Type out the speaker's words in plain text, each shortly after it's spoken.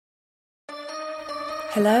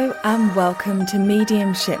Hello and welcome to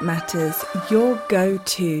Mediumship Matters, your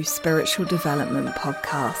go-to spiritual development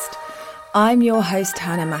podcast. I'm your host,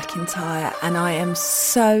 Hannah McIntyre, and I am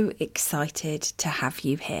so excited to have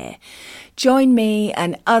you here. Join me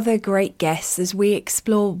and other great guests as we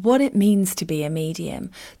explore what it means to be a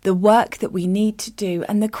medium, the work that we need to do,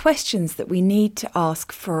 and the questions that we need to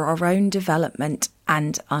ask for our own development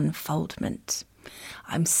and unfoldment.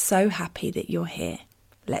 I'm so happy that you're here.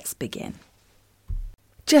 Let's begin.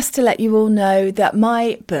 Just to let you all know that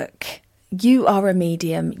my book, You Are a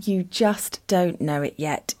Medium, You Just Don't Know It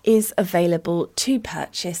Yet, is available to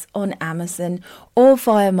purchase on Amazon or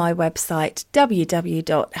via my website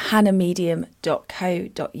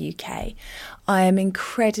www.hannahmedium.co.uk. I am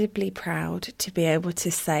incredibly proud to be able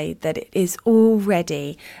to say that it is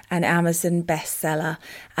already an Amazon bestseller,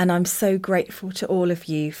 and I'm so grateful to all of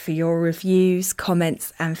you for your reviews,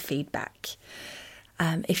 comments and feedback.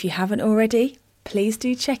 If you haven't already, please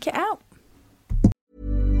do check it out.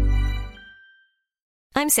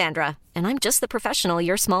 I'm Sandra, and I'm just the professional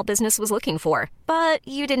your small business was looking for. But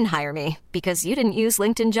you didn't hire me because you didn't use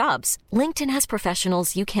LinkedIn Jobs. LinkedIn has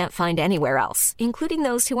professionals you can't find anywhere else, including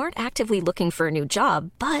those who aren't actively looking for a new job,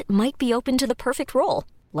 but might be open to the perfect role,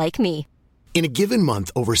 like me. In a given month,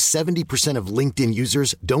 over 70% of LinkedIn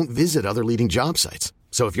users don't visit other leading job sites.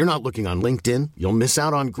 So if you're not looking on LinkedIn, you'll miss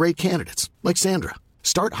out on great candidates, like Sandra.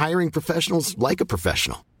 Start hiring professionals like a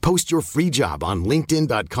professional. Post your free job on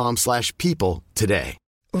linkedin.com/people today.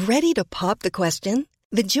 Ready to pop the question?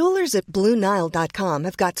 The jewelers at BlueNile.com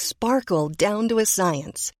have got sparkle down to a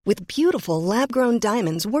science with beautiful lab-grown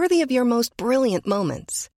diamonds worthy of your most brilliant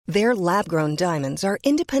moments. Their lab-grown diamonds are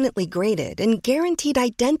independently graded and guaranteed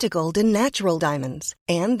identical to natural diamonds,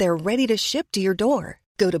 and they're ready to ship to your door.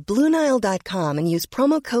 Go to BlueNile.com and use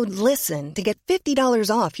promo code LISTEN to get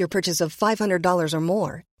 $50 off your purchase of $500 or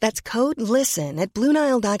more. That's code LISTEN at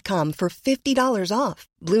BlueNile.com for $50 off.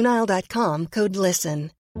 BlueNile.com, code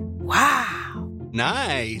LISTEN. Wow.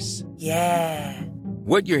 Nice. Yeah.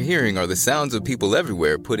 What you're hearing are the sounds of people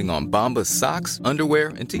everywhere putting on Bombas socks, underwear,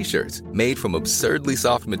 and T-shirts made from absurdly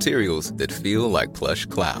soft materials that feel like plush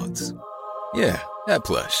clouds. Yeah, that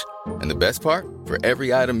plush. And the best part? For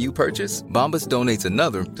every item you purchase, Bombas donates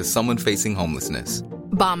another to someone facing homelessness.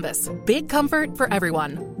 Bombas. Big comfort for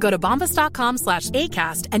everyone. Go to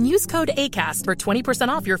bombas.com/ACAST and use code ACAST for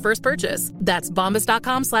 20% off your first purchase. That's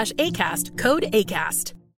bombas.com/ACAST. Code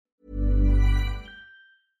ACAST.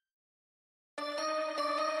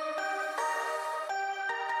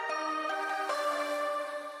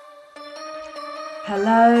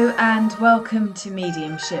 Hello and welcome to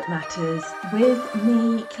Mediumship Matters with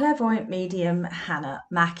me, clairvoyant medium Hannah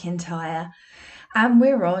McIntyre, and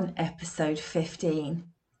we're on episode 15.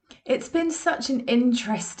 It's been such an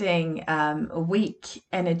interesting week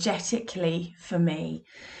energetically for me.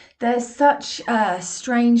 There's such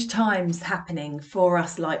strange times happening for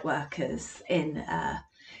us light workers in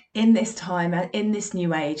this time, in this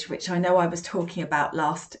new age, which I know I was talking about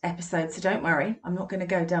last episode, so don't worry, I'm not going to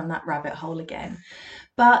go down that rabbit hole again.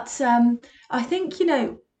 But I think,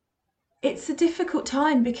 it's a difficult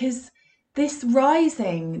time because this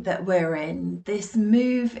rising that we're in, this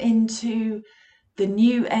move into the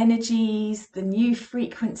new energies, the new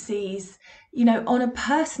frequencies, on a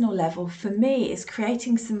personal level, for me, is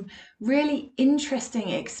creating some really interesting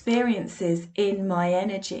experiences in my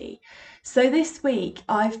energy. So this week,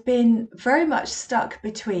 I've been very much stuck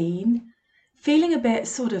between feeling a bit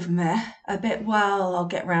sort of meh, a bit, well, I'll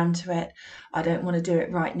get round to it. I don't want to do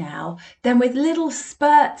it right now. Then with little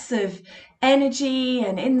spurts of energy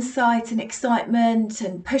and insight and excitement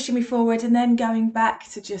and pushing me forward, and then going back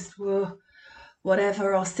to just, whoa,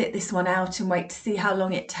 whatever, I'll sit this one out and wait to see how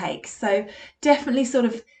long it takes. So definitely sort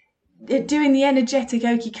of doing the energetic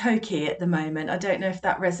okie dokie at the moment. I don't know if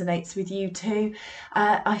that resonates with you too.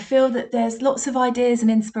 I feel that there's lots of ideas and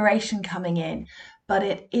inspiration coming in, but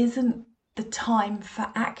it isn't the time for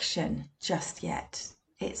action just yet.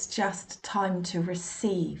 It's just time to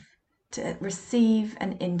receive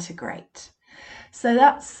and integrate. So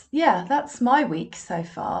that's my week so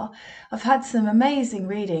far. I've had some amazing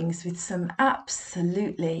readings with some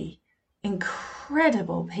absolutely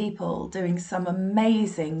incredible people doing some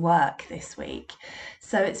amazing work this week.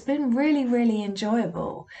 So it's been really, really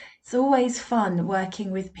enjoyable. It's always fun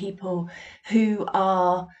working with people who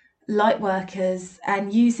are light workers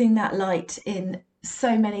and using that light in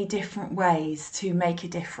so many different ways to make a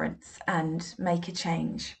difference and make a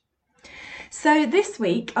change. So this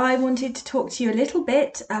week I wanted to talk to you a little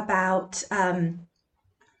bit about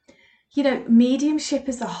mediumship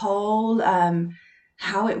as a whole,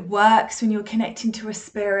 how it works when you're connecting to a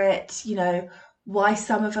spirit, why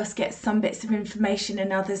some of us get some bits of information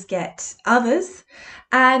and others get others.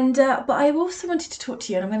 And but I also wanted to talk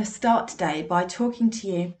to you, and I'm going to start today by talking to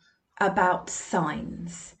you about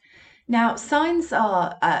signs. Now, signs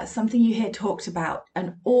are something you hear talked about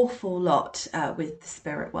an awful lot with the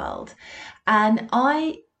spirit world. And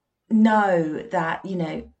I know that,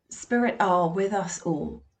 spirit are with us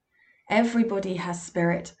all. Everybody has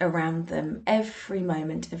spirit around them every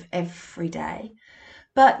moment of every day.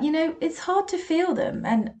 But, it's hard to feel them.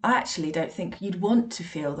 And I actually don't think you'd want to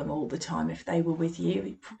feel them all the time if they were with you.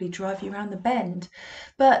 It'd probably drive you around the bend.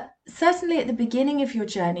 But certainly at the beginning of your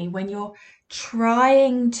journey, when you're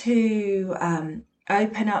trying to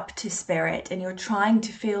open up to spirit and you're trying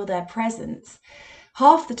to feel their presence,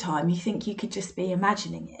 half the time you think you could just be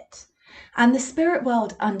imagining it. And the spirit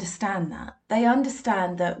world understand that. They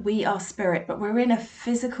understand that we are spirit, but we're in a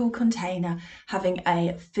physical container having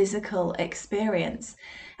a physical experience.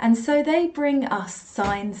 And so they bring us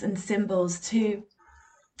signs and symbols to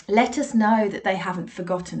let us know that they haven't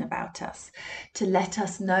forgotten about us, to let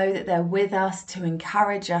us know that they're with us, to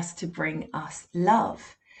encourage us, to bring us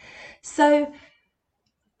love. So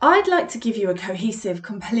I'd like to give you a cohesive,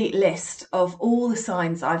 complete list of all the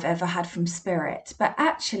signs I've ever had from spirit, but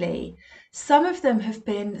actually some of them have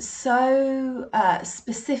been so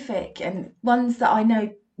specific, and ones that I know,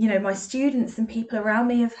 my students and people around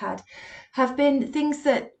me have been things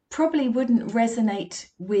that probably wouldn't resonate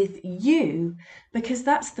with you, because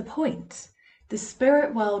that's the point. The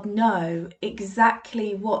spirit world know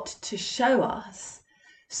exactly what to show us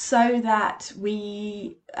so that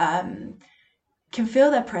we can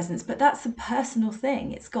feel their presence, but that's a personal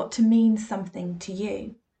thing. It's got to mean something to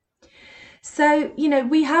you. So,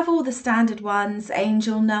 we have all the standard ones: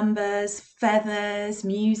 angel numbers, feathers,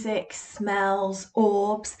 music, smells,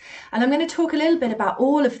 orbs. And I'm going to talk a little bit about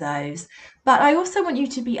all of those. But I also want you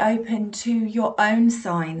to be open to your own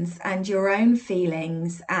signs and your own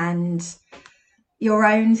feelings and your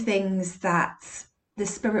own things that the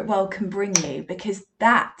spirit world can bring you, because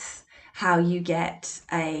that's how you get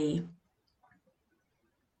a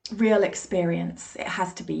real experience. It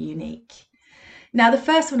has to be unique. Now, the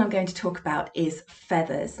first one I'm going to talk about is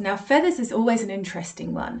feathers. Now, feathers is always an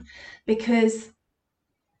interesting one, because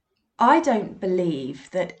I don't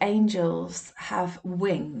believe that angels have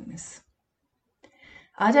wings.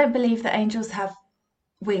 I don't believe that angels have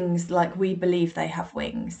wings like we believe they have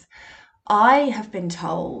wings. I have been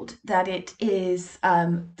told that it is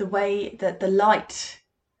the way that the light,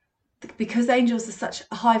 because angels are such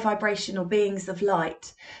high vibrational beings of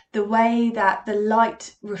light, the way that the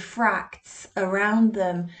light refracts around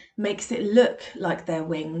them makes it look like they're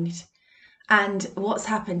winged. And what's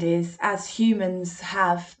happened is, as humans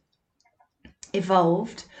have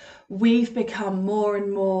evolved, we've become more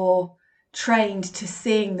and more trained to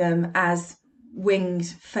seeing them as winged,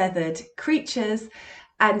 feathered creatures.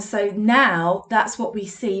 And so now that's what we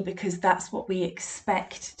see, because that's what we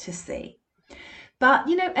expect to see. But,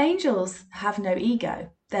 angels have no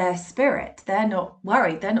ego. They're spirit. They're not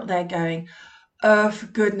worried. They're not there going, oh, for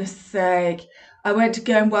goodness sake, I went to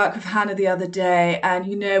go and work with Hannah the other day, and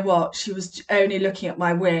you know what? She was only looking at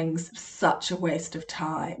my wings. Such a waste of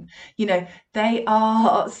time. They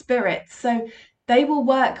are spirits. So they will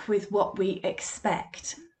work with what we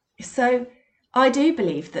expect. So I do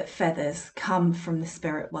believe that feathers come from the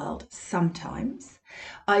spirit world sometimes.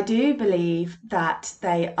 I do believe that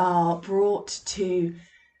they are brought to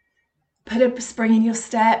put a spring in your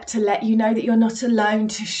step, to let you know that you're not alone,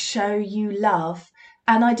 to show you love.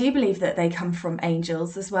 And I do believe that they come from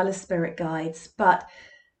angels as well as spirit guides, but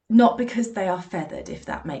not because they are feathered, if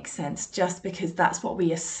that makes sense, just because that's what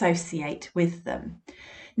we associate with them.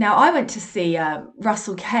 Now, I went to see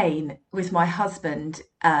Russell Kane with my husband,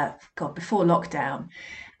 before lockdown.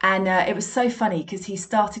 And it was so funny because he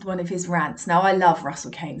started one of his rants. Now, I love Russell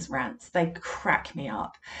Kane's rants. They crack me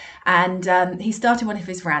up. And he started one of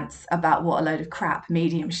his rants about what a load of crap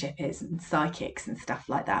mediumship is and psychics and stuff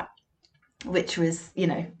like that, which was,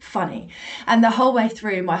 funny. And the whole way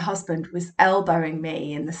through, my husband was elbowing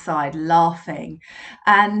me in the side, laughing.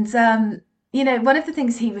 And, one of the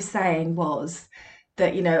things he was saying was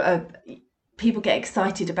that, people get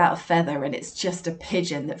excited about a feather and it's just a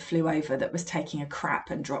pigeon that flew over that was taking a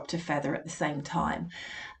crap and dropped a feather at the same time.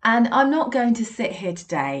 And I'm not going to sit here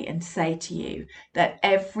today and say to you that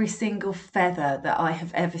every single feather that I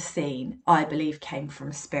have ever seen, I believe came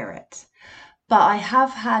from spirit. But I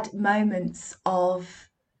have had moments of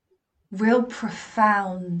real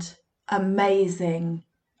profound, amazing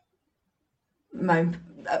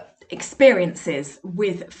experiences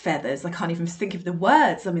with feathers. I can't even think of the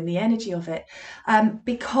words. I mean, the energy of it,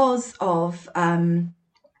 because of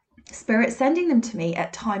Spirit sending them to me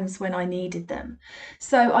at times when I needed them.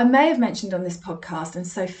 So I may have mentioned on this podcast, and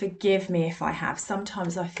so forgive me if I have.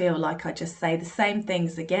 Sometimes I feel like I just say the same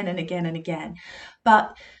things again and again and again.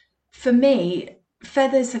 But for me,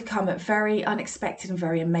 feathers have come at very unexpected and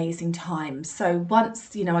very amazing times. So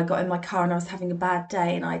once, I got in my car and I was having a bad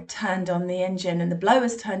day and I turned on the engine and the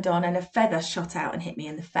blowers turned on and a feather shot out and hit me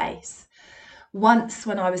in the face. Once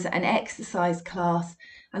when I was at an exercise class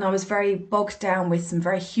and I was very bogged down with some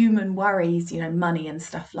very human worries, money and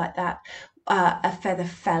stuff like that, a feather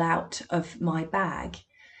fell out of my bag.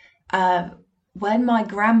 When my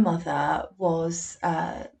grandmother was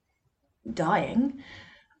dying,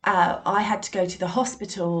 I had to go to the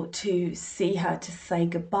hospital to see her, to say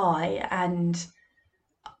goodbye, and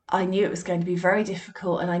I knew it was going to be very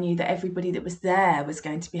difficult, and I knew that everybody that was there was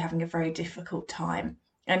going to be having a very difficult time.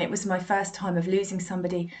 And it was my first time of losing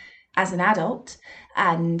somebody as an adult,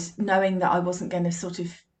 and knowing that I wasn't going to sort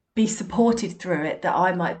of be supported through it, that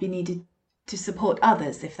I might be needed to support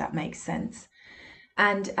others, if that makes sense.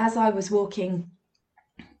 And as I was walking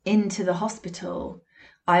into the hospital,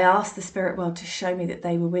 I asked the spirit world to show me that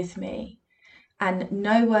they were with me. And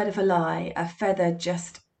no word of a lie, a feather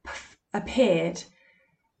just appeared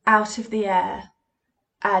out of the air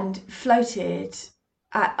and floated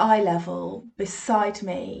at eye level beside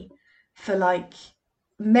me for like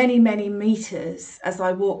many, many meters as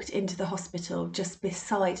I walked into the hospital, just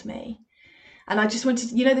beside me. And I just wanted,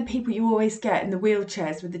 the people you always get in the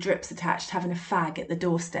wheelchairs with the drips attached, having a fag at the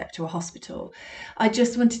doorstep to a hospital. I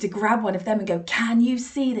just wanted to grab one of them and go, can you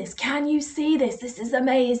see this? Can you see this? This is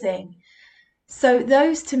amazing. So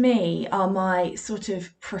those to me are my sort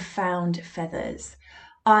of profound feathers.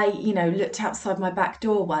 I, looked outside my back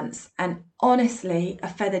door once and honestly, a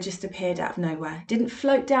feather just appeared out of nowhere. Didn't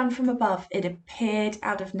float down from above. It appeared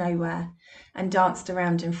out of nowhere and danced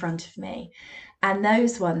around in front of me. And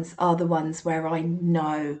those ones are the ones where I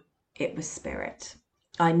know it was spirit.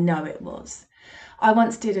 I know it was. I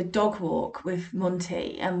once did a dog walk with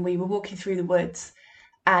Monty and we were walking through the woods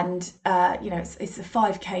and, it's a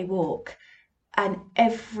 5K walk. And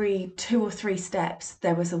every 2 or 3 steps,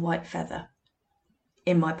 there was a white feather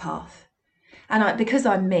in my path. And because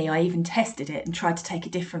I'm me, I even tested it and tried to take a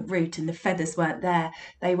different route and the feathers weren't there.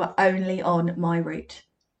 They were only on my route.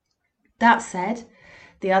 That said,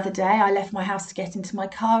 the other day I left my house to get into my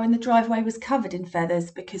car and the driveway was covered in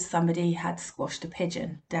feathers because somebody had squashed a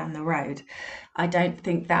pigeon down the road. I don't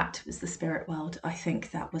think that was the spirit world. I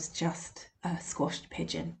think that was just a squashed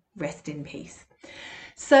pigeon. Rest in peace.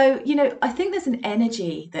 So, I think there's an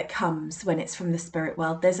energy that comes when it's from the spirit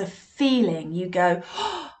world. There's a feeling. You go,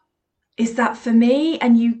 oh, is that for me?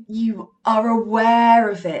 And you are aware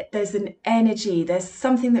of it. There's an energy. There's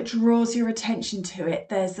something that draws your attention to it.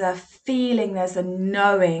 There's a feeling. There's a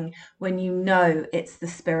knowing when you know it's the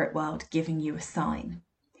spirit world giving you a sign.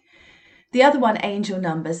 The other one, angel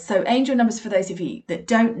numbers. So angel numbers, for those of you that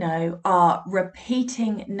don't know, are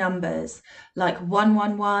repeating numbers like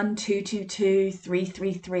 111, 222,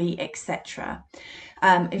 333, etc.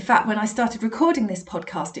 In fact, when I started recording this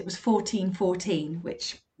podcast, it was 1414,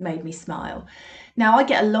 which made me smile. Now, I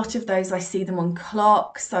get a lot of those. I see them on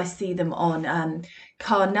clocks. I see them on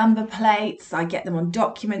car number plates. I get them on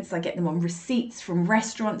documents. I get them on receipts from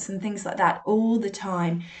restaurants and things like that all the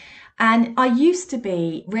time. And I used to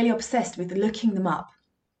be really obsessed with looking them up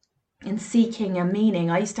and seeking a meaning.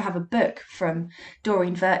 I used to have a book from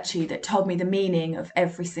Doreen Virtue that told me the meaning of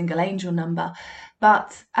every single angel number.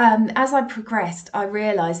 But as I progressed, I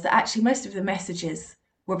realized that actually most of the messages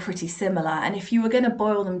were pretty similar. And if you were going to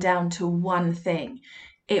boil them down to one thing,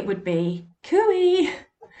 it would be cooey.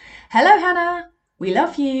 Hello, Hannah. We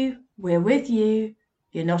love you. We're with you.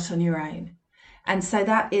 You're not on your own. And so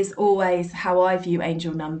that is always how I view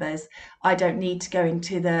angel numbers. I don't need to go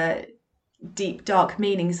into the deep, dark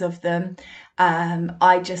meanings of them.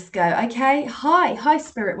 I just go, okay, hi,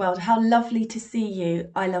 spirit world. How lovely to see you.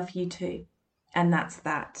 I love you too. And that's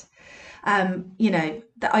that.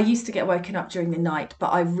 That I used to get woken up during the night, but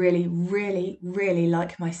I really, really, really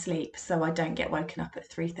like my sleep. So I don't get woken up at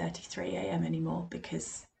 3:33 a.m. anymore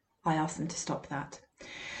because I asked them to stop that.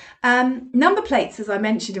 Number plates, as I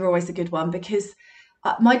mentioned, are always a good one because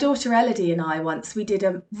my daughter Elodie and I we did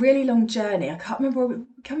a really long journey. I can't remember, we were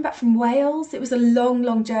coming back from Wales. It was a long,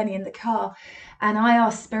 long journey in the car. And I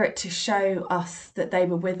asked Spirit to show us that they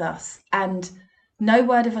were with us. And no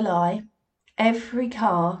word of a lie, every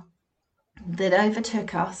car that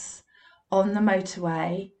overtook us on the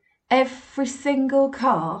motorway, every single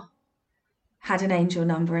car had an angel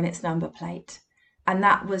number in its number plate. And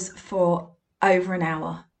that was for over an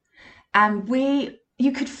hour. And we,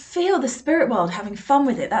 you could feel the spirit world having fun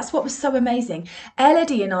with it. That's what was so amazing.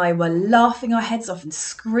 Elodie and I were laughing our heads off and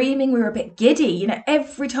screaming. We were a bit giddy,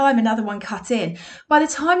 every time another one cut in. By the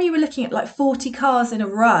time you were looking at like 40 cars in a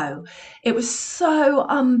row, it was so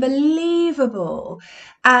unbelievable.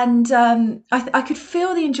 And I could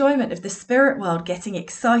feel the enjoyment of the spirit world getting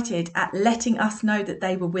excited at letting us know that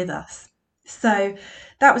they were with us. So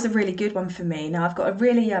that was a really good one for me. Now, I've got a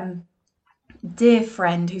really dear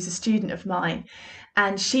friend who's a student of mine,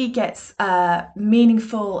 and she gets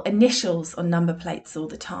meaningful initials on number plates all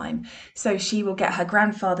the time. So she will get her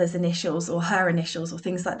grandfather's initials or her initials or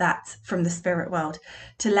things like that from the spirit world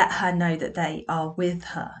to let her know that they are with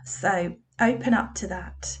her. So open up to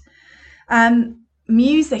that.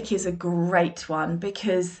 Music is a great one,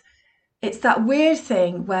 because it's that weird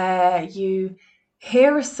thing where you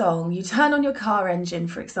hear a song, you turn on your car engine,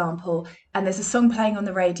 for example, and there's a song playing on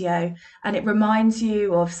the radio and it reminds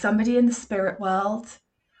you of somebody in the spirit world,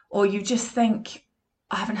 or you just think,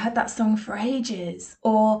 I haven't heard that song for ages,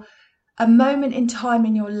 or a moment in time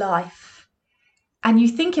in your life, and you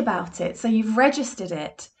think about it, so you've registered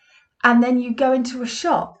it, and then you go into a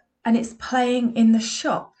shop and it's playing in the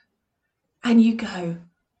shop and you go,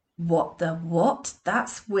 what?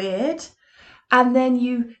 That's weird. And then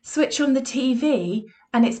you switch on the TV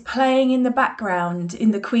and it's playing in the background in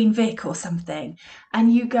the Queen Vic or something.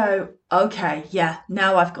 And you go, okay, yeah,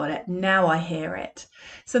 now I've got it. Now I hear it.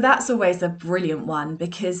 So that's always a brilliant one,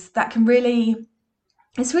 because that can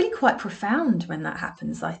it's really quite profound when that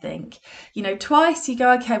happens, I think. Twice you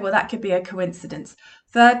go, okay, well, that could be a coincidence.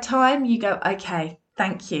 Third time you go, okay,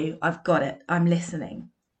 thank you. I've got it. I'm listening.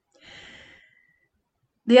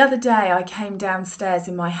 The other day I came downstairs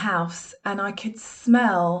in my house and I could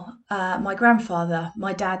smell my grandfather,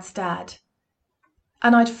 my dad's dad.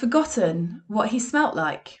 And I'd forgotten what he smelt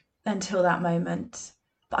like until that moment.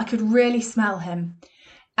 But I could really smell him.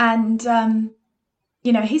 And,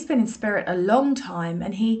 he's been in spirit a long time,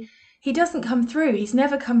 and he doesn't come through. He's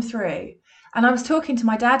never come through. And I was talking to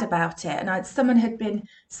my dad about it, and someone had been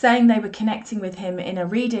saying they were connecting with him in a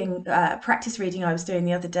reading, practice reading I was doing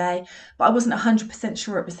the other day, but I wasn't 100%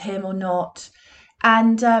 sure it was him or not.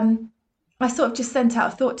 And I sort of just sent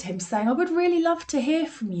out a thought to him saying, I would really love to hear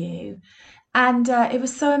from you. And it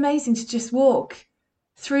was so amazing to just walk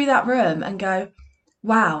through that room and go,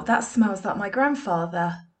 wow, that smells like my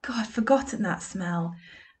grandfather. God, I'd forgotten that smell.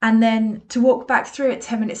 And then to walk back through it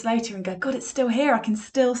 10 minutes later and go, God, it's still here. I can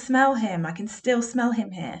still smell him. I can still smell him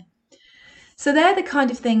here. So they're the kind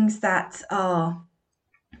of things that are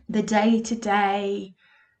the day-to-day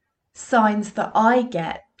signs that I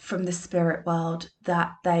get from the spirit world,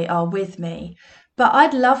 that they are with me. But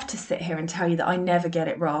I'd love to sit here and tell you that I never get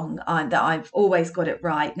it wrong, that I've always got it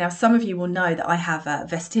right. Now, some of you will know that I have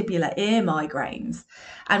vestibular ear migraines,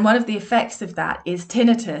 and one of the effects of that is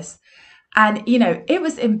tinnitus. And, it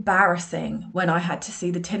was embarrassing when I had to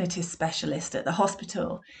see the tinnitus specialist at the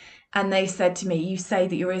hospital. And they said to me, you say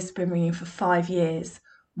that your ears have been ringing for 5 years.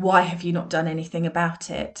 Why have you not done anything about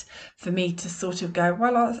it? For me to sort of go,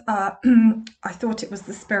 well, I thought it was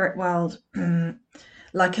the spirit world,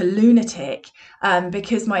 like a lunatic,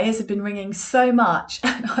 because my ears have been ringing so much.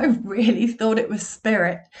 And I really thought it was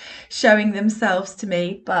spirit showing themselves to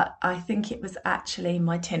me. But I think it was actually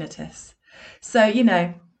my tinnitus. So,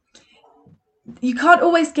 you can't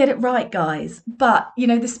always get it right, guys, but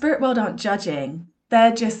the spirit world aren't judging.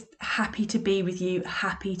 They're just happy to be with you,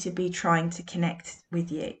 happy to be trying to connect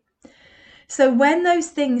with you. So when those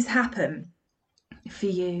things happen for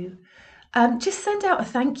you, just send out a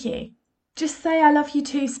thank you. Just say, I love you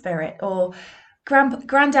too, spirit, or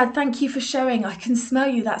Granddad, thank you for showing. I can smell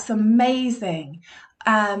you. That's amazing.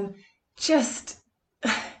 Just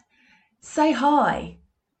say hi.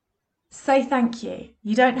 Say thank you.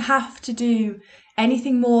 You don't have to do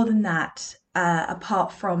anything more than that,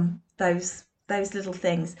 apart from those little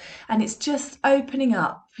things. And it's just opening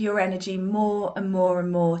up your energy more and more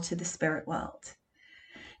and more to the spirit world.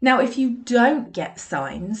 Now, if you don't get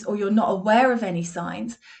signs, or you're not aware of any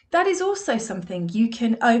signs, that is also something you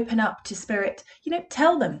can open up to spirit.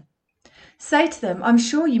 Tell them. Say to them, I'm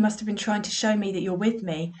sure you must have been trying to show me that you're with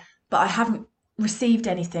me, but I haven't received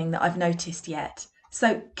anything that I've noticed yet.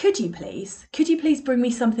 So could you please bring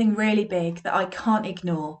me something really big that I can't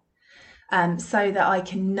ignore, so that I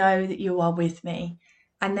can know that you are with me,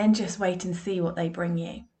 and then just wait and see what they bring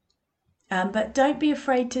you. But don't be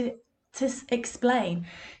afraid to explain.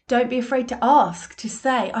 Don't be afraid to ask, to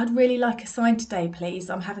say, I'd really like a sign today, please.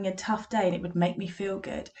 I'm having a tough day and it would make me feel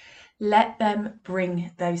good. Let them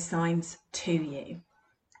bring those signs to you.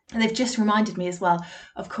 And they've just reminded me as well,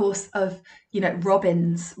 of course, of,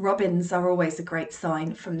 robins. Robins are always a great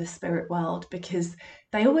sign from the spirit world, because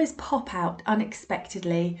they always pop out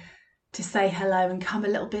unexpectedly to say hello and come a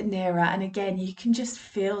little bit nearer. And again, you can just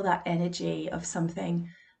feel that energy of something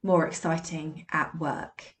more exciting at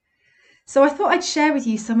work. So I thought I'd share with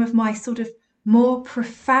you some of my sort of more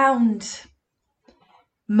profound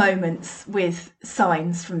moments with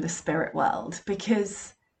signs from the spirit world,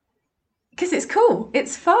 because it's cool,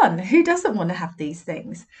 it's fun. Who doesn't want to have these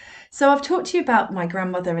things? So I've talked to you about my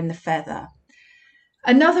grandmother and the feather.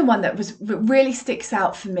 Another one that really sticks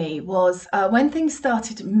out for me was when things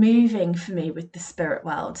started moving for me with the spirit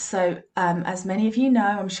world. So as many of you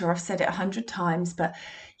know, I'm sure I've said it 100 times, but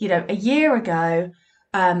a year ago,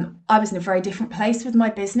 I was in a very different place with my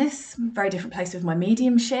business, very different place with my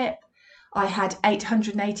mediumship. I had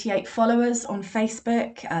 888 followers on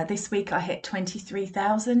Facebook. This week I hit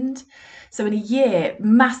 23,000. So in a year,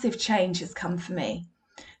 massive change has come for me.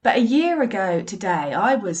 But a year ago today,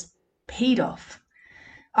 I was peed off.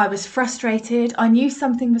 I was frustrated. I knew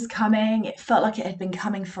something was coming. It felt like it had been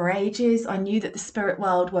coming for ages. I knew that the spirit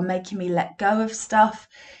world were making me let go of stuff.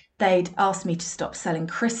 They'd asked me to stop selling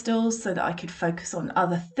crystals so that I could focus on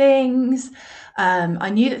other things. I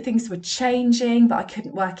knew that things were changing, but I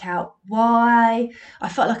couldn't work out why. I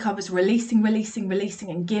felt like I was releasing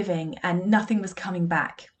and giving, and nothing was coming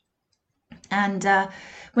back. And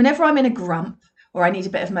whenever I'm in a grump or I need a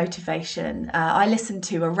bit of motivation, I listen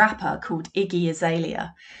to a rapper called Iggy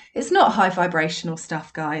Azalea. It's not high vibrational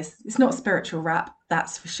stuff, guys. It's not spiritual rap,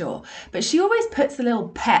 that's for sure. But she always puts a little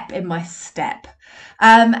pep in my step.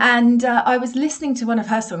 And I was listening to one of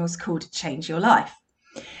her songs called Change Your Life.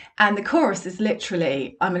 And the chorus is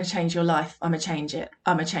literally, I'm going to change your life. I'm going to change it.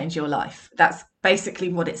 I'm going to change your life. That's basically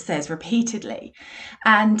what it says repeatedly.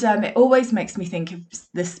 And it always makes me think of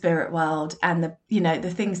the spirit world and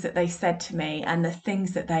the things that they said to me and the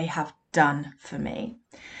things that they have done for me.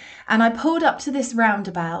 And I pulled up to this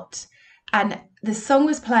roundabout and the song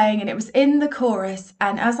was playing and it was in the chorus.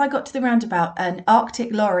 And as I got to the roundabout, an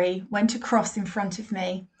Arctic lorry went across in front of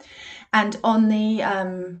me. And on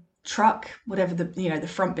the truck, whatever the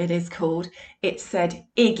front bit is called, it said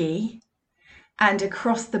Iggy. And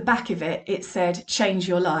across the back of it, it said change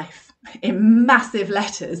your life in massive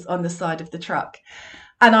letters on the side of the truck.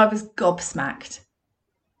 And I was gobsmacked.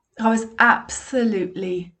 I was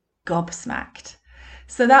absolutely gobsmacked.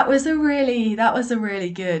 So that was a really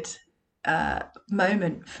good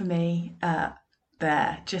moment for me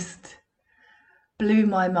there. Just blew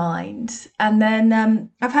my mind. And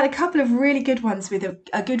then I've had a couple of really good ones with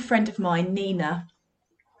a good friend of mine, Nina.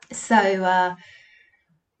 So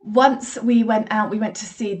once we went to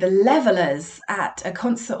see the Levelers at a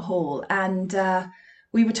concert hall, and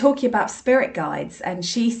we were talking about spirit guides, and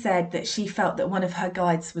she said that she felt that one of her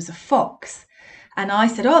guides was a fox. And I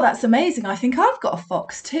said, oh, that's amazing. I think I've got a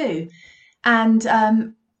fox too. And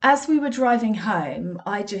as we were driving home,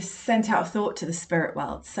 I just sent out a thought to the spirit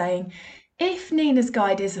world saying, if Nina's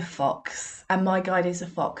guide is a fox and my guide is a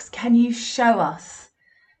fox, can you show us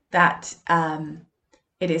that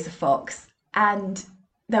it is a fox? And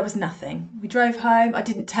there was nothing. We drove home. I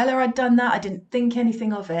didn't tell her I'd done that. I didn't think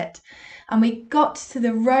anything of it. And we got to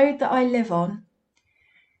the road that I live on,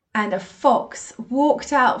 and a fox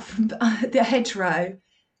walked out from the hedgerow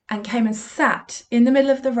and came and sat in the middle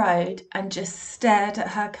of the road and just stared at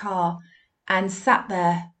her car and sat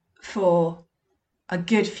there for a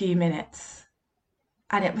good few minutes.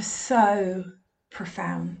 And it was so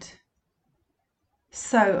profound,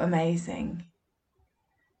 so amazing.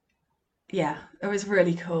 Yeah, it was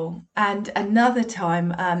really cool. And another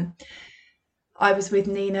time, I was with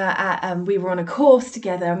Nina, we were on a course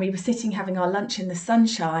together and we were sitting having our lunch in the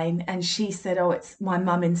sunshine, and she said, oh, it's my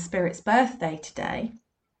mum in spirit's birthday today.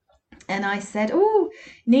 And I said, oh,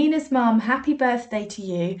 Nina's mum, happy birthday to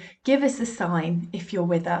you. Give us a sign if you're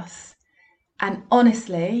with us. And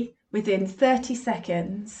honestly, within 30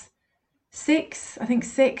 seconds, six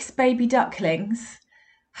baby ducklings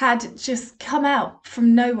had just come out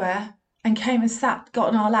from nowhere and came and got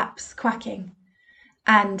on our laps quacking.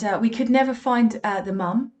 And we could never find the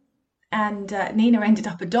mum. And Nina ended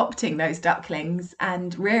up adopting those ducklings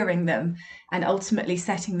and rearing them and ultimately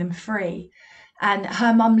setting them free. And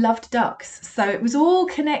her mum loved ducks. So it was all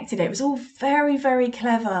connected. It was all very, very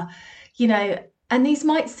clever, And these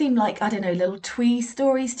might seem like, I don't know, little twee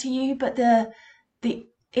stories to you, but the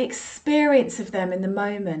experience of them in the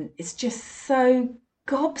moment is just so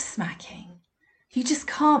gobsmacking. You just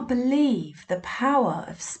can't believe the power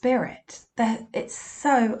of spirit. It's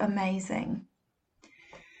so amazing.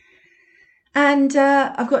 And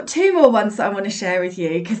I've got two more ones that I want to share with you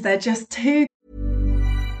because they're just too.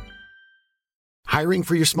 Hiring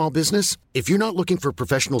for your small business? If you're not looking for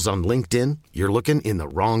professionals on LinkedIn, you're looking in the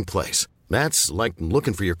wrong place. That's like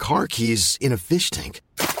looking for your car keys in a fish tank.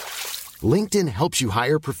 LinkedIn helps you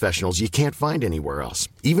hire professionals you can't find anywhere else,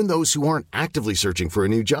 even those who aren't actively searching for a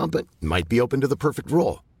new job but might be open to the perfect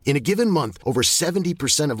role. In a given month, over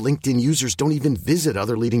 70% of LinkedIn users don't even visit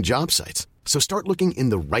other leading job sites. So start looking in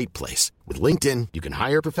the right place. With LinkedIn, you can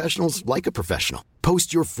hire professionals like a professional.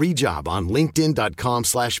 Post your free job on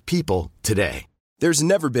linkedin.com/people today. There's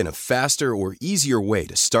never been a faster or easier way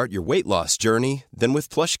to start your weight loss journey than with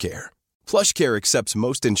PlushCare. PlushCare accepts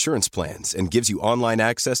most insurance plans and gives you online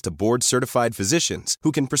access to board-certified physicians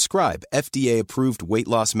who can prescribe FDA-approved weight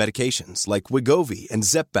loss medications like Wegovy and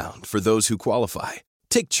Zepbound for those who qualify.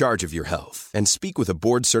 Take charge of your health and speak with a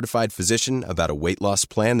board-certified physician about a weight loss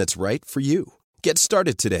plan that's right for you. Get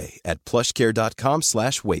started today at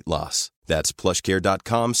plushcare.com/weight loss. That's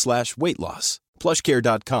plushcare.com/weight loss.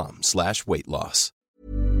 plushcare.com/weight loss.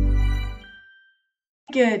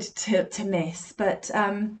 Good to miss, but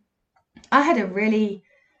I had a really,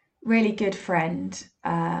 really good friend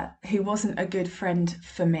who wasn't a good friend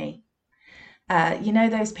for me. You know,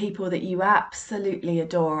 those people that you absolutely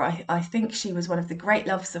adore. I think she was one of the great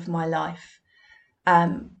loves of my life,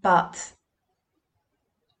 but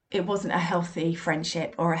it wasn't a healthy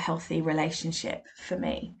friendship or a healthy relationship for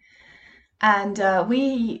me. And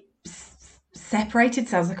we separated.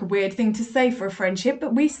 Sounds like a weird thing to say for a friendship,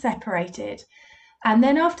 but we separated. And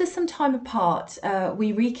then after some time apart,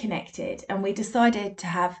 we reconnected and we decided to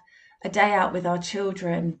have a day out with our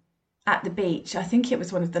children at the beach. I think it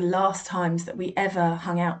was one of the last times that we ever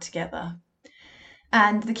hung out together.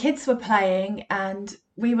 And the kids were playing and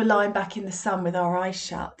we were lying back in the sun with our eyes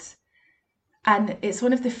shut. And it's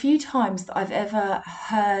one of the few times that I've ever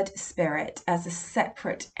heard spirit as a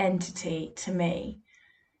separate entity to me.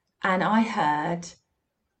 And I heard,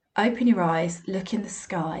 "Open your eyes, look in the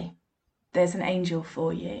sky. There's an angel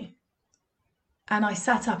for you." And I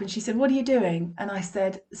sat up and she said, "What are you doing?" And I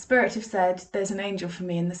said, "Spirit have said there's an angel for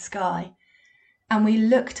me in the sky." And we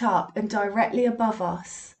looked up and directly above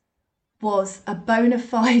us was a bona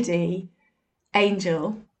fide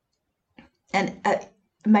angel and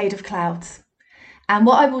made of clouds. And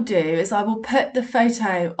what I will do is I will put the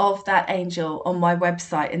photo of that angel on my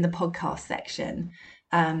website in the podcast section.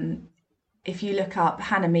 If you look up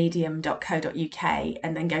hannahmedium.co.uk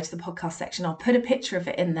and then go to the podcast section, I'll put a picture of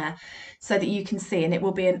it in there so that you can see, and it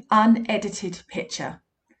will be an unedited picture.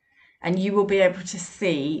 And you will be able to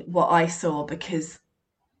see what I saw because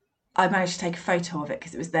I managed to take a photo of it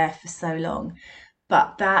because it was there for so long.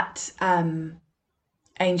 But that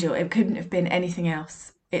angel, it couldn't have been anything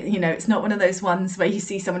else. It's not one of those ones where you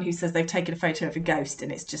see someone who says they've taken a photo of a ghost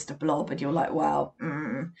and it's just a blob and you're like, wow.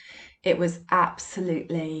 It was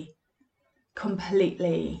absolutely,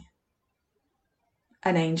 completely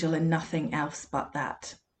an angel and nothing else but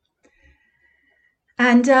that.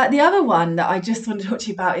 And the other one that I just want to talk to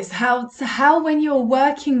you about is how when you're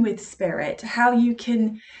working with spirit, how you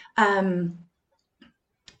can,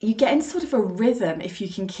 you get in sort of a rhythm. If you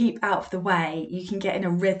can keep out of the way, you can get in a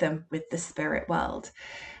rhythm with the spirit world.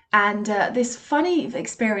 And this funny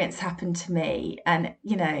experience happened to me, and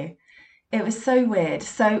it was so weird.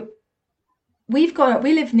 So we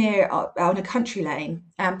live near on a country lane,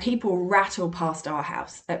 and people rattle past our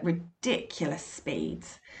house at ridiculous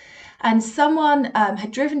speeds. And someone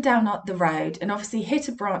had driven down the road and obviously hit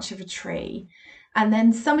a branch of a tree. And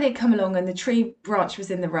then somebody had come along and the tree branch was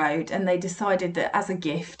in the road, and they decided that as a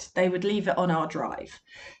gift, they would leave it on our drive.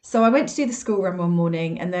 So I went to do the school run one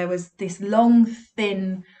morning, and there was this long,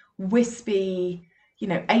 thin, wispy,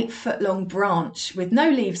 8-foot long branch with no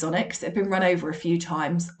leaves on it because it had been run over a few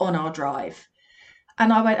times on our drive.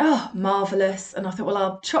 And I went, oh, marvellous. And I thought, well,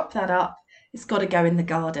 I'll chop that up. It's got to go in the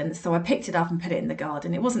garden. So I picked it up and put it in the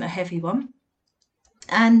garden. It wasn't a heavy one.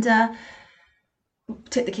 And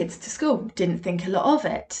took the kids to school. Didn't think a lot of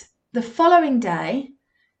it. The following day,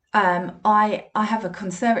 I have a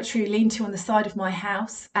conservatory lean-to on the side of my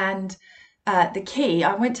house, and the key,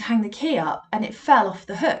 I went to hang the key up and it fell off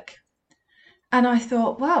the hook. And I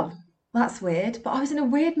thought, well, that's weird. But I was in a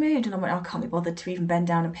weird mood and I went, I can't be bothered to even bend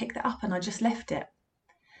down and pick that up, and I just left it.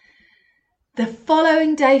 The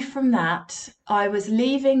following day from that, I was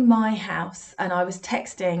leaving my house and I was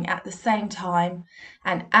texting at the same time.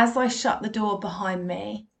 And as I shut the door behind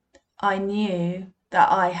me, I knew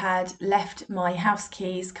that I had left my house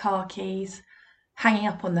keys, car keys, hanging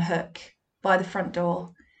up on the hook by the front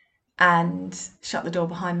door, and shut the door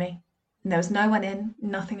behind me. And there was no one in,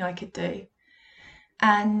 nothing I could do.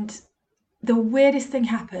 And the weirdest thing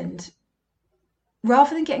happened.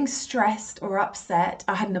 Rather than getting stressed or upset,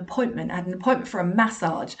 I had an appointment. For a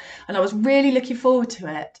massage, and I was really looking forward to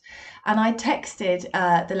it. And I texted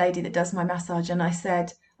the lady that does my massage, and I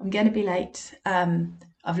said, I'm going to be late.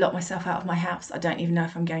 I've locked myself out of my house. I don't even know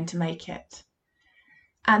if I'm going to make it.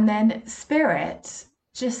 And then Spirit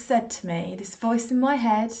just said to me, this voice in my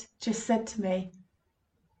head just said to me,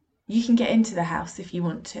 you can get into the house if you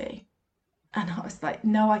want to. And I was like,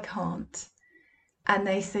 no, I can't. And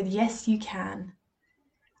they said, yes, you can.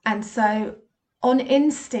 And so on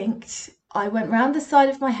instinct, I went round the side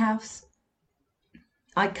of my house.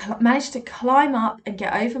 I managed to climb up and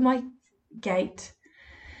get over my gate.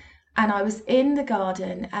 And I was in the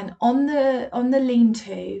garden, and on the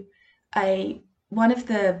lean-to, one of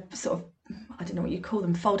the sort of, I don't know what you call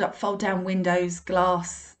them, fold up, fold down windows,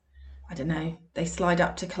 glass, I don't know, they slide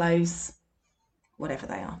up to close, whatever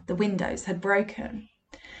they are. The windows had broken.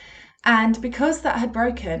 And because that had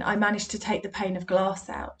broken, I managed to take the pane of glass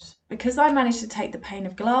out. Because I managed to take the pane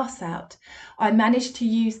of glass out, I managed to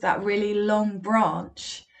use that really long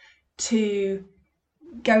branch to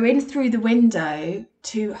go in through the window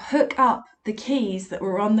to hook up the keys that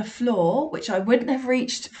were on the floor, which I wouldn't have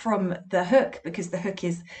reached from the hook because the hook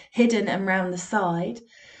is hidden and round the side,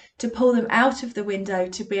 to pull them out of the window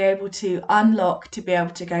to be able to unlock, to be able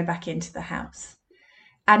to go back into the house.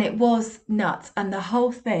 And it was nuts. And the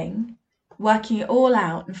whole thing, working it all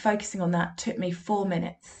out and focusing on that, took me 4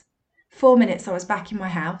 minutes. 4 minutes I was back in my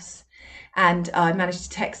house, and I managed to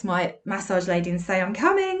text my massage lady and say, I'm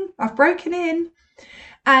coming, I've broken in.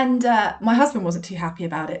 And my husband wasn't too happy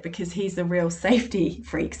about it because he's a real safety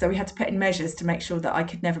freak. So we had to put in measures to make sure that I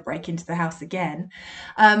could never break into the house again.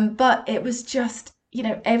 But it was just,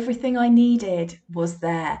 everything I needed was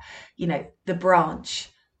there. The branch,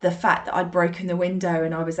 the fact that I'd broken the window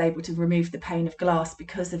and I was able to remove the pane of glass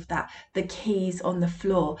because of that, the keys on the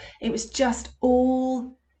floor. It was just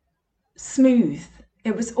all smooth.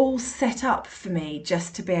 It was all set up for me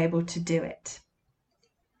just to be able to do it.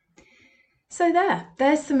 So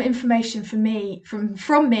there's some information for me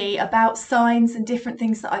from me about signs and different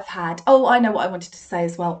things that I've had. Oh, I know what I wanted to say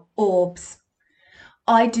as well. Orbs.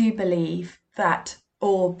 I do believe that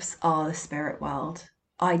orbs are the spirit world.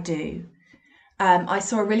 I do. I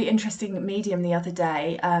saw a really interesting medium the other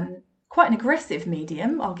day, quite an aggressive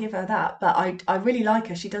medium, I'll give her that, but I really like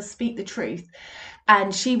her. She does speak the truth.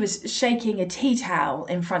 And she was shaking a tea towel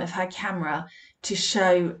in front of her camera to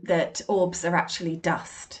show that orbs are actually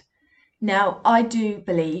dust. Now, I do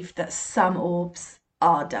believe that some orbs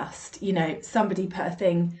are dust. Somebody put a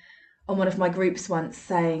thing on one of my groups once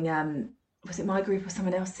saying, was it my group or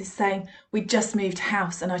someone else's, saying, we'd just moved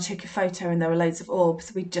house and I took a photo and there were loads of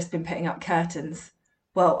orbs. We'd just been putting up curtains.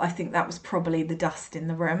 Well, I think that was probably the dust in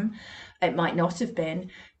the room. It might not have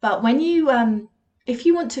been. But when if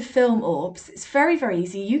you want to film orbs, it's very, very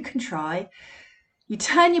easy. You can try. You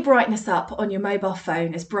turn your brightness up on your mobile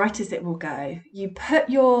phone as bright as it will go. You put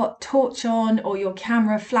your torch on or your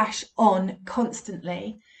camera flash on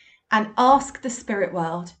constantly and ask the spirit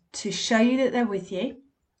world to show you that they're with you.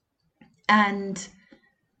 And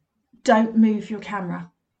don't move your camera.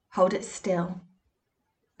 Hold it still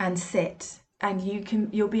and sit. And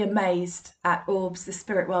you'll be amazed at orbs, the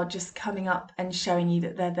spirit world just coming up and showing you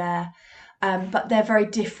that they're there. But they're very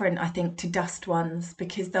different, I think, to dust ones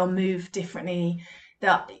because they'll move differently.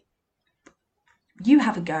 You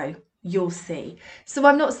have a go, you'll see. So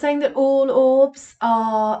I'm not saying that all orbs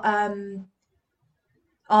are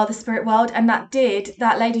the spirit world. And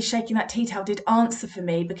that lady shaking that tea towel did answer for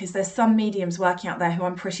me because there's some mediums working out there who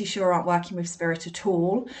I'm pretty sure aren't working with spirit at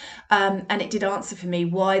all. And it did answer for me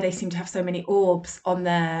why they seem to have so many orbs on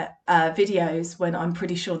their videos when I'm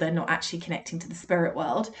pretty sure they're not actually connecting to the spirit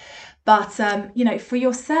world. But, for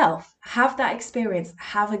yourself, have that experience,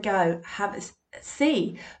 have a go,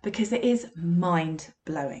 see, because it is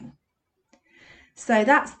mind-blowing. So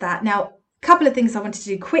that's that. Now, a couple of things I wanted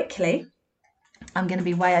to do quickly. I'm going to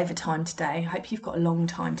be way over time today. I hope you've got a long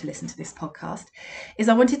time to listen to this podcast.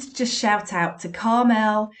 I wanted to just shout out to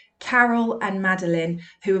Carmel, Carol and Madeline,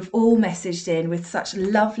 who have all messaged in with such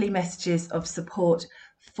lovely messages of support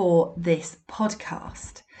for this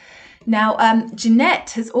podcast. Now, Jeanette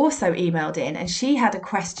has also emailed in and she had a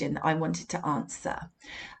question that I wanted to answer.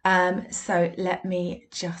 So let me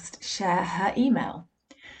just share her email.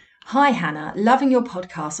 Hi, Hannah. Loving your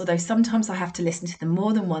podcast, although sometimes I have to listen to them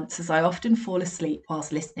more than once as I often fall asleep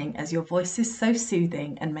whilst listening as your voice is so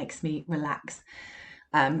soothing and makes me relax.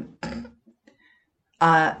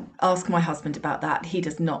 Ask my husband about that. He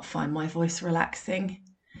does not find my voice relaxing.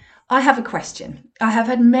 I have a question. I have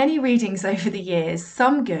had many readings over the years,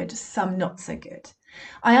 some good, some not so good.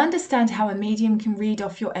 I understand how a medium can read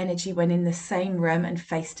off your energy when in the same room and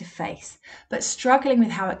face to face, but struggling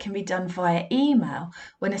with how it can be done via email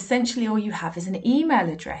when essentially all you have is an email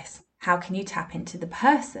address. How can you tap into the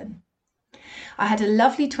person? I had a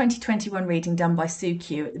lovely 2021 reading done by Sue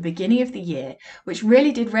Q at the beginning of the year, which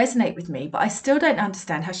really did resonate with me, but I still don't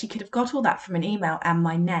understand how she could have got all that from an email and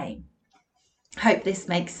my name. Hope this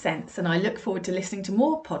makes sense, and I look forward to listening to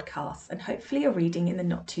more podcasts and hopefully a reading in the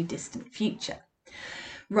not too distant future.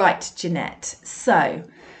 Right, Jeanette. So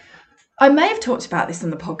I may have talked about this on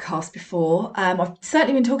the podcast before. I've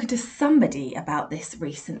certainly been talking to somebody about this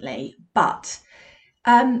recently, but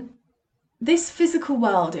this physical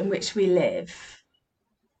world in which we live,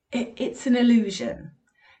 it's an illusion.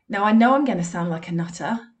 Now, I know I'm going to sound like a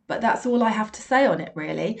nutter, but that's all I have to say on it,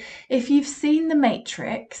 really. If you've seen The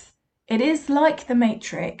Matrix, it is like The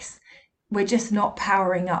Matrix. We're just not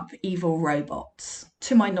powering up evil robots,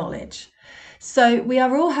 to my knowledge. So we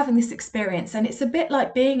are all having this experience, and it's a bit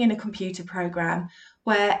like being in a computer program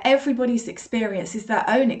where everybody's experience is their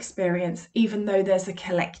own experience, even though there's a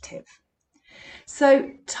collective.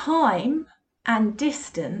 So time and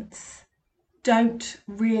distance don't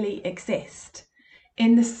really exist.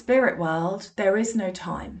 In the spirit world, there is no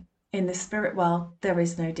time. In the spirit world, there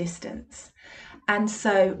is no distance. And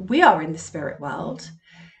so we are in the spirit world,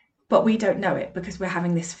 but we don't know it because we're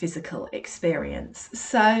having this physical experience.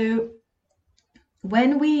 So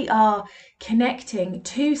when we are connecting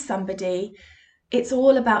to somebody, it's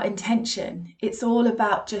all about intention. It's all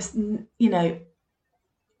about just,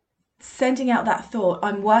 sending out that thought,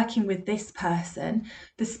 I'm working with this person.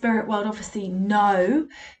 The spirit world obviously know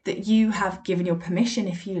that you have given your permission,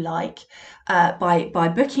 if you like,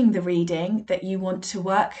 by booking the reading, that you want to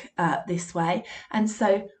work this way. And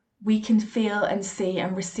so we can feel and see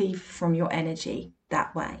and receive from your energy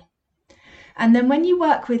that way. And then when you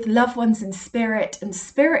work with loved ones in spirit and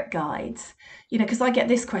spirit guides, because I get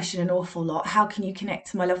this question an awful lot, how can you connect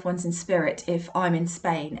to my loved ones in spirit if I'm in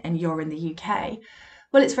Spain and you're in the UK?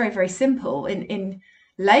 Well, it's very, very simple. In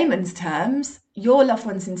layman's terms, your loved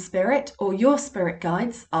ones in spirit or your spirit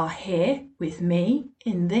guides are here with me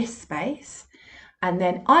in this space. And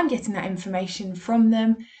then I'm getting that information from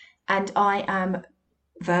them and I am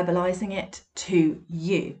verbalizing it to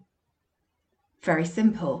you. Very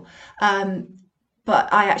simple.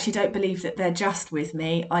 But I actually don't believe that they're just with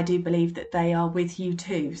me. I do believe that they are with you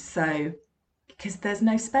too. So, because there's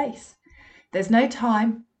no space, there's no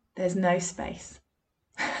time, there's no space.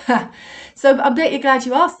 So I'm glad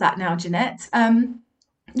you asked that now, Jeanette.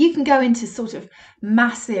 You can go into sort of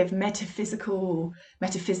massive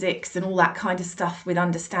metaphysics and all that kind of stuff with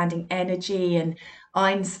understanding energy and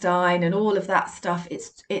Einstein and all of that stuff.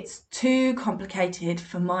 It's too complicated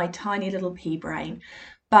for my tiny little pea brain.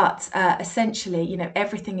 But essentially,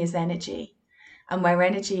 everything is energy. And where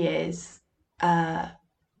energy is, there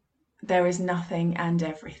is nothing and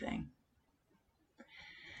everything.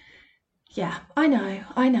 Yeah, I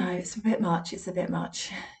know, it's a bit much.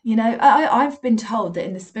 I've been told that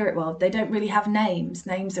in the spirit world, they don't really have names.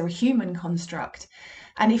 Names are a human construct.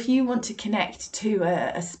 And if you want to connect to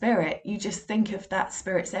a spirit, you just think of that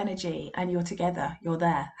spirit's energy and you're together, you're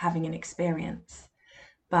there having an experience.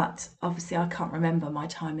 But obviously I can't remember my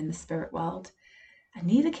time in the spirit world, and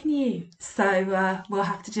neither can you. So we'll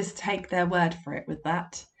have to just take their word for it with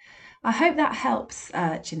that. I hope that helps,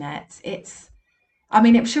 Jeanette.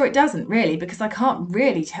 I'm sure it doesn't really, because I can't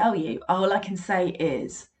really tell you. All I can say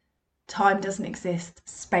is time doesn't exist,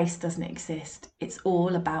 space doesn't exist. It's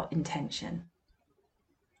all about intention.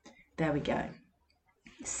 There we go.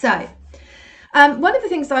 So one of the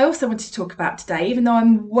things I also wanted to talk about today, even though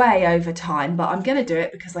I'm way over time, but I'm going to do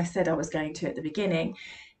it because I said I was going to at the beginning,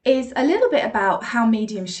 is a little bit about how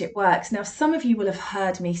mediumship works. Now, some of you will have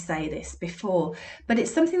heard me say this before, but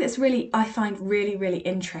it's something that's really, I find really, really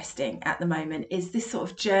interesting at the moment, is this sort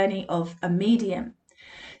of journey of a medium.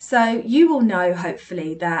 So you will know,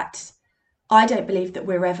 hopefully, that I don't believe that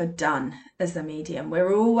we're ever done as a medium.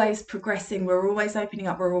 We're always progressing, we're always opening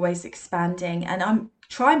up, we're always expanding. And I'm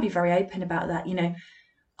trying to be very open about that.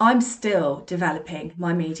 I'm still developing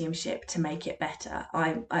my mediumship to make it better.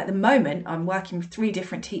 At the moment, I'm working with 3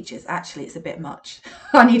 different teachers. Actually, it's a bit much.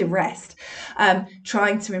 I need a rest.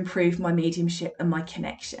 Trying to improve my mediumship and my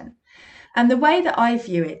connection. And the way that I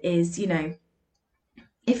view it is,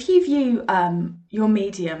 if you view your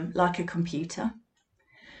medium like a computer,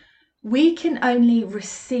 we can only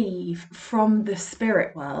receive from the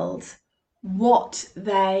spirit world what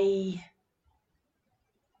we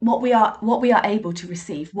are able to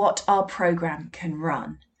receive, what our program can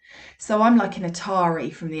run. So I'm like an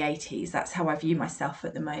Atari from the 80s. That's how I view myself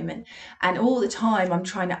at the moment. And all the time I'm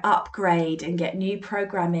trying to upgrade and get new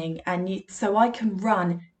programming so I can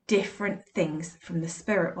run different things from the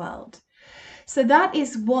spirit world. So that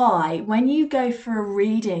is why when you go for a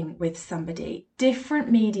reading with somebody, different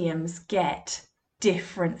mediums get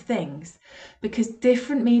different things, because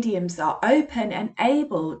different mediums are open and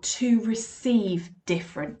able to receive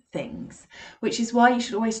different things, which is why you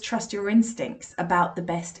should always trust your instincts about the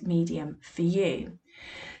best medium for you.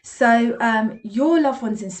 So your loved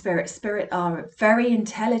ones in spirit are very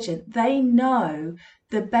intelligent. They know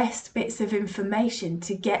the best bits of information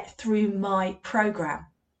to get through my program.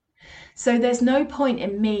 So there's no point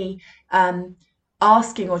in me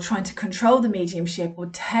asking or trying to control the mediumship or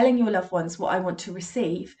telling your loved ones what I want to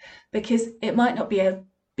receive, because it might not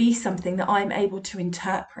be something that I'm able to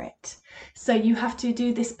interpret. So you have to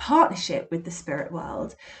do this partnership with the spirit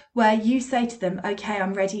world where you say to them, okay,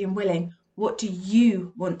 I'm ready and willing. What do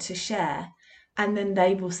you want to share? And then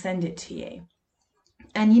they will send it to you.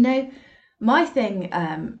 And, you know, my thing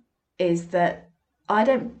is that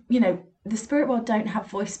the spirit world don't have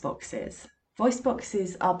voice boxes. Voice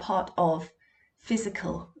boxes are part of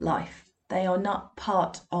physical life. They are not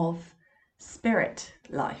part of spirit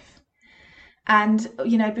life. And,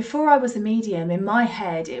 you know, before I was a medium, in my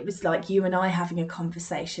head, it was like you and I having a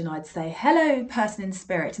conversation. I'd say, hello, person in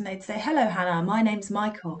spirit. And they'd say, hello, Hannah, my name's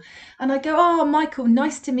Michael. And I'd go, oh, Michael,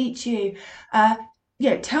 nice to meet you.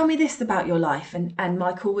 Tell me this about your life. And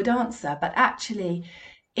Michael would answer. But actually,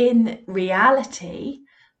 in reality,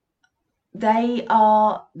 they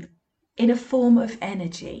are in a form of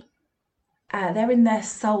energy. They're in their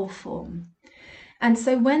soul form. And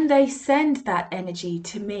so when they send that energy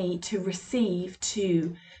to me to receive,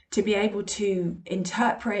 to be able to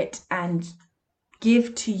interpret and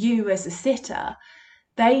give to you as a sitter,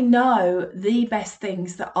 they know the best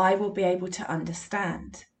things that I will be able to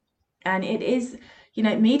understand. And it is, you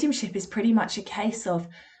know, mediumship is pretty much a case of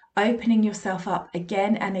opening yourself up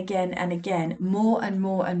again and again and again, more and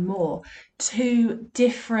more and more, to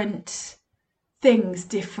different things,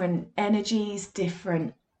 different energies,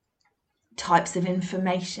 different types of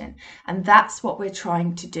information. And that's what we're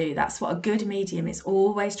trying to do. That's what a good medium is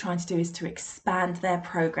always trying to do, is to expand their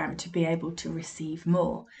program to be able to receive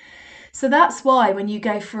more. So that's why when you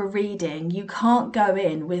go for a reading, you can't go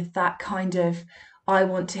in with that kind of, I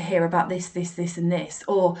want to hear about this, this, this, and this.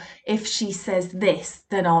 Or if she says this,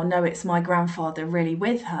 then I'll know it's my grandfather really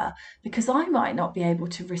with her, because I might not be able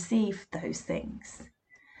to receive those things.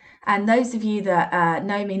 And those of you that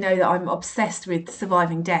know me know that I'm obsessed with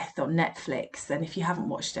Surviving Death on Netflix. And if you haven't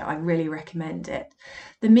watched it, I really recommend it.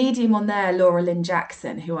 The medium on there, Laura Lynn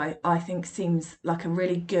Jackson, who I think seems like a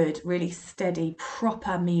really good, really steady,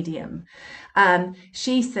 proper medium.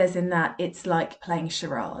 She says in that it's like playing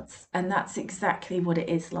charades. And that's exactly what it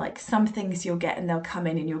is like. Some things you'll get and they'll come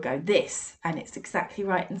in and you'll go, this, and it's exactly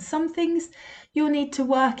right. And some things you'll need to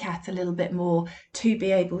work at a little bit more to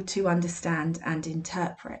be able to understand and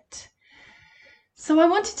interpret. So I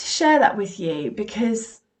wanted to share that with you,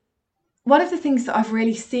 because one of the things that I've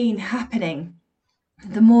really seen happening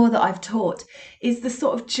the more that I've taught is the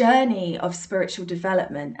sort of journey of spiritual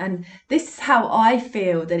development. And this is how I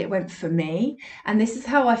feel that it went for me. And this is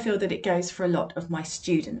how I feel that it goes for a lot of my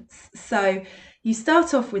students. So you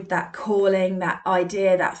start off with that calling, that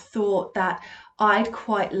idea, that thought that I'd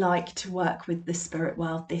quite like to work with the spirit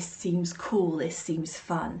world. This seems cool. This seems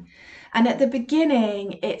fun. And at the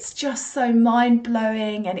beginning, it's just so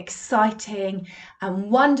mind-blowing and exciting and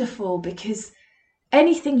wonderful, because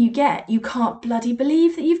anything you get, you can't bloody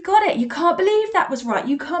believe that you've got it. You can't believe that was right.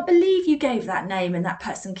 You can't believe you gave that name and that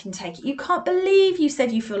person can take it. You can't believe you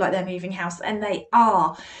said you feel like they're moving house, and they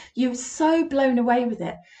are. You're so blown away with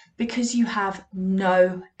it because you have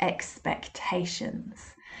no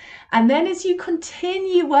expectations. And then as you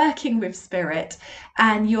continue working with spirit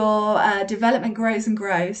and your development grows and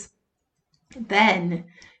grows, then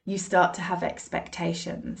you start to have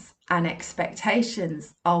expectations. And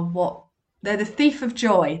expectations are they're the thief of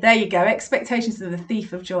joy. There you go. Expectations are the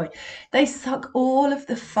thief of joy. They suck all of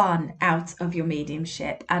the fun out of your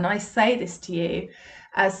mediumship. And I say this to you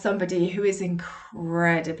as somebody who is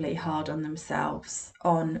incredibly hard on themselves,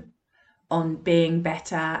 on being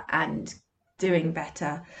better and doing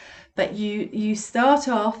better. But you start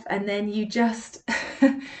off and then you just,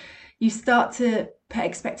 you start to put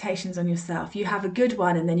expectations on yourself. You have a good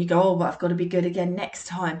one and then you go, oh, well, I've got to be good again next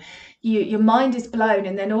time. Your mind is blown,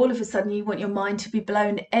 and then all of a sudden you want your mind to be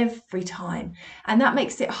blown every time. And that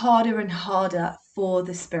makes it harder and harder for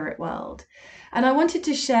the spirit world. And I wanted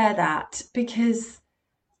to share that because,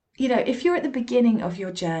 you know, if you're at the beginning of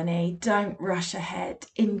your journey, don't rush ahead.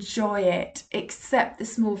 Enjoy it. Accept the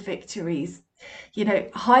small victories. You know,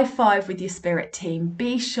 high five with your spirit team.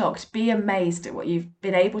 Be shocked. Be amazed at what you've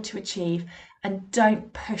been able to achieve. And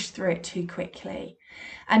don't push through it too quickly.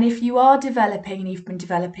 And if you are developing and you've been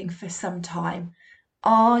developing for some time,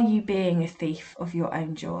 are you being a thief of your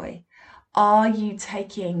own joy? Are you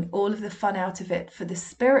taking all of the fun out of it for the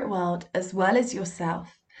spirit world as well as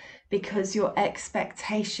yourself? Because your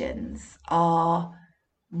expectations are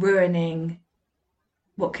ruining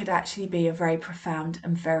what could actually be a very profound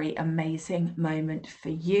and very amazing moment for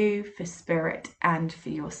you, for spirit, and for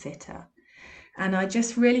your sitter. And I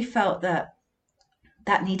just really felt that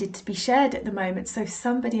needed to be shared at the moment. So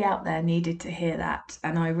somebody out there needed to hear that.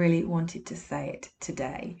 And I really wanted to say it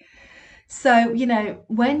today. So,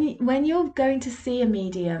 when you're going to see a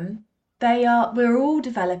medium, we're all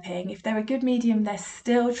developing. If they're a good medium, they're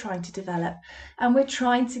still trying to develop. And we're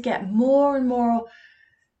trying to get more and more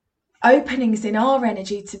openings in our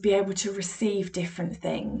energy to be able to receive different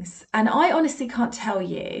things. And I honestly can't tell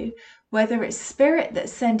you whether it's spirit that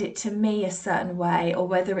send it to me a certain way or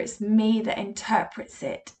whether it's me that interprets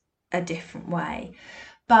it a different way.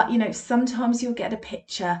 But, sometimes you'll get a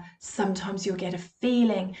picture, sometimes you'll get a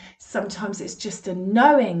feeling, sometimes it's just a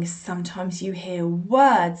knowing, sometimes you hear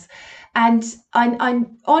words. And I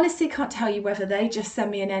honestly can't tell you whether they just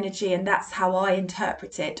send me an energy and that's how I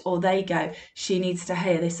interpret it, or they go, she needs to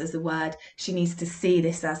hear this as a word, she needs to see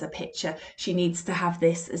this as a picture, she needs to have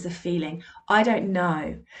this as a feeling. I don't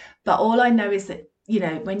know. But all I know is that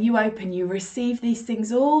when you open, you receive these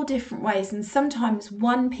things all different ways, and sometimes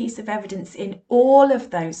one piece of evidence in all of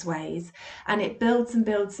those ways, and it builds and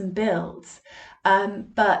builds and builds.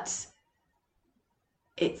 But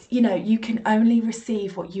it's, you can only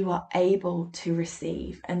receive what you are able to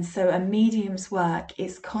receive. And so a medium's work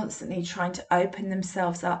is constantly trying to open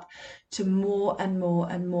themselves up to more and more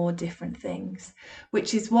and more different things,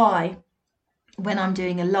 which is why when I'm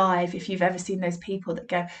doing a live, if you've ever seen those people that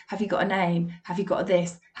go, have you got a name? Have you got a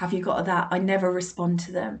this? Have you got a that? I never respond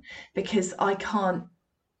to them, because I can't,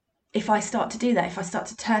 if I start to do that, if I start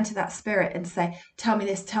to turn to that spirit and say, tell me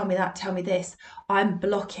this, tell me that, tell me this, I'm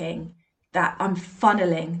blocking that, I'm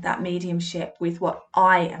funneling that mediumship with what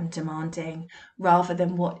I am demanding rather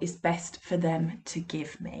than what is best for them to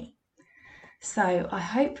give me. So I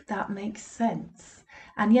hope that makes sense.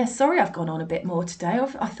 And yes, sorry I've gone on a bit more today.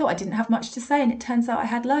 I thought I didn't have much to say and it turns out I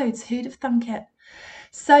had loads. Who'd have thunk it?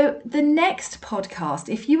 So the next podcast,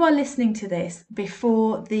 if you are listening to this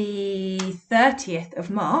before the 30th of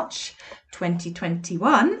March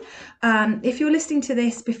 2021, if you're listening to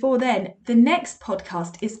this before then, the next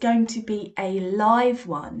podcast is going to be a live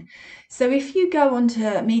one. So if you go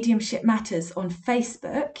onto Mediumship Matters on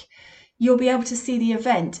Facebook, you'll be able to see the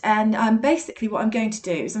event. And basically what I'm going to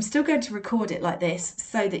do is I'm still going to record it like this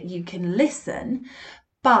so that you can listen.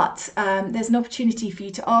 But there's an opportunity for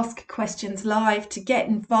you to ask questions live, to get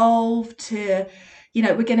involved, to,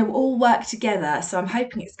 we're going to all work together. So I'm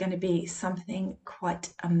hoping it's going to be something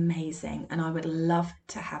quite amazing. And I would love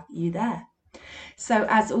to have you there. So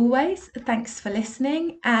as always, thanks for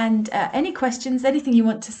listening. And any questions, anything you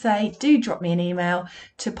want to say, do drop me an email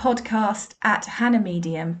to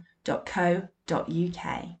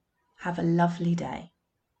podcast@hannahmedium.co.uk. Have a lovely day.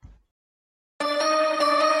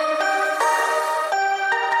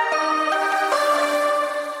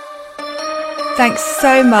 Thanks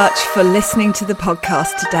so much for listening to the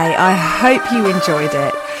podcast today. I hope you enjoyed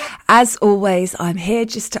it. As always, I'm here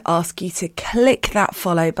just to ask you to click that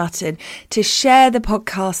follow button, to share the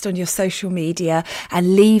podcast on your social media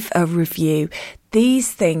and leave a review.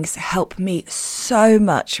 These things help me so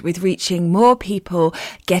much with reaching more people,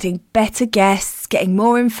 getting better guests, getting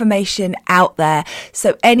more information out there.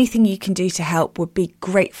 So anything you can do to help would be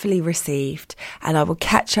gratefully received. And I will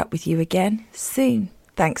catch up with you again soon.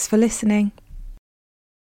 Thanks for listening.